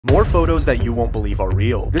More photos that you won't believe are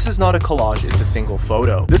real. This is not a collage, it's a single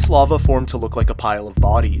photo. This lava formed to look like a pile of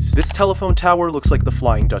bodies. This telephone tower looks like the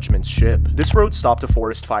Flying Dutchman's ship. This road stopped a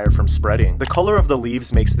forest fire from spreading. The color of the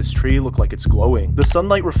leaves makes this tree look like it's glowing. The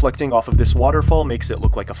sunlight reflecting off of this waterfall makes it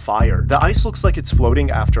look like a fire. The ice looks like it's floating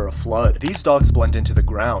after a flood. These dogs blend into the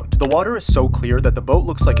ground. The water is so clear that the boat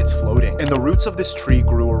looks like it's floating, and the roots of this tree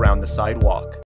grew around the sidewalk.